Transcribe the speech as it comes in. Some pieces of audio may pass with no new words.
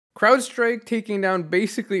CrowdStrike taking down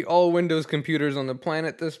basically all Windows computers on the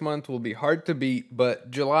planet this month will be hard to beat,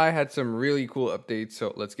 but July had some really cool updates,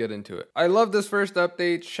 so let's get into it. I love this first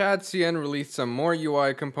update. shadcn released some more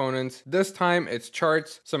UI components. This time it's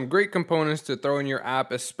charts, some great components to throw in your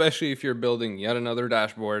app, especially if you're building yet another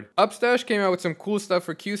dashboard. Upstash came out with some cool stuff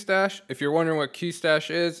for qstash. If you're wondering what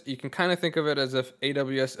qstash is, you can kind of think of it as if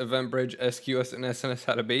AWS EventBridge, SQS, and SNS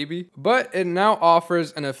had a baby, but it now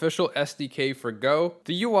offers an official SDK for Go.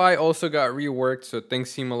 The UI also got reworked so things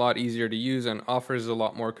seem a lot easier to use and offers a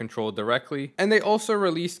lot more control directly. And they also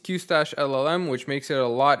released qstash LLM, which makes it a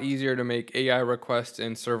lot easier to make AI requests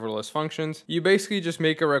in serverless functions. You basically just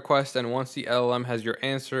make a request, and once the LLM has your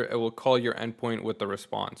answer, it will call your endpoint with the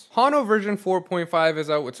response. Hono version 4.5 is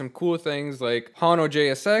out with some cool things like Hono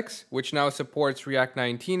JSX, which now supports React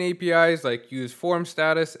 19 APIs like use form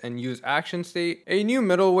status and use action state, a new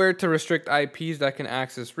middleware to restrict IPs that can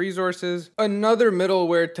access resources, another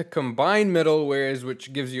middleware to combine middlewares,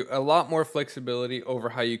 which gives you a lot more flexibility over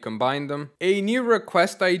how you combine them, a new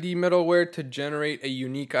request ID middleware to generate a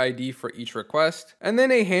unique ID for each request, and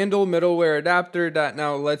then a handle middleware adapter that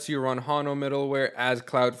now lets you run Hono middleware as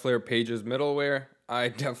Cloudflare Pages middleware. I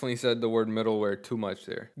definitely said the word middleware too much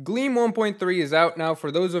there. Gleam 1.3 is out now for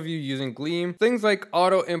those of you using Gleam. Things like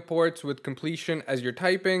auto imports with completion as you're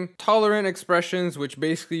typing, tolerant expressions, which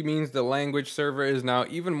basically means the language server is now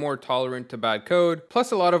even more tolerant to bad code,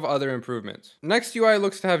 plus a lot of other improvements. Next UI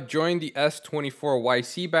looks to have joined the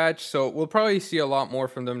S24YC batch, so we'll probably see a lot more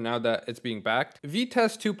from them now that it's being backed.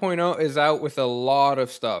 VTest 2.0 is out with a lot of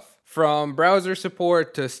stuff, from browser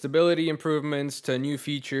support to stability improvements to new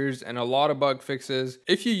features and a lot of bug fixes.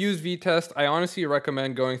 If you use VTest, I honestly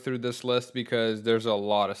recommend going through this list because there's a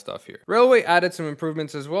lot of stuff here. Railway added some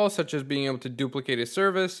improvements as well, such as being able to duplicate a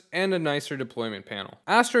service and a nicer deployment panel.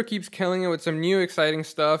 Astro keeps killing it with some new exciting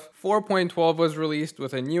stuff. 4.12 was released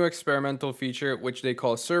with a new experimental feature which they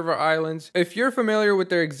call server islands. If you're familiar with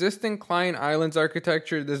their existing client islands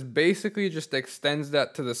architecture, this basically just extends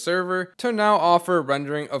that to the server to now offer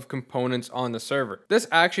rendering of components on the server. This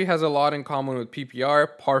actually has a lot in common with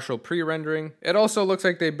PPR, partial pre-rendering. It also looks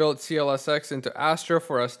like they built CLSX into Astro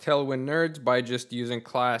for us Tailwind nerds by just using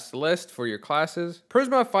class list for your classes.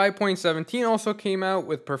 Prisma 5.17 also came out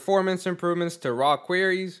with performance improvements to raw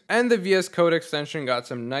queries, and the VS Code extension got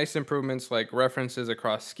some nice improvements like references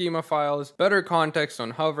across schema files, better context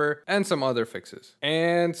on hover, and some other fixes.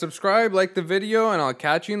 And subscribe, like the video, and I'll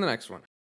catch you in the next one.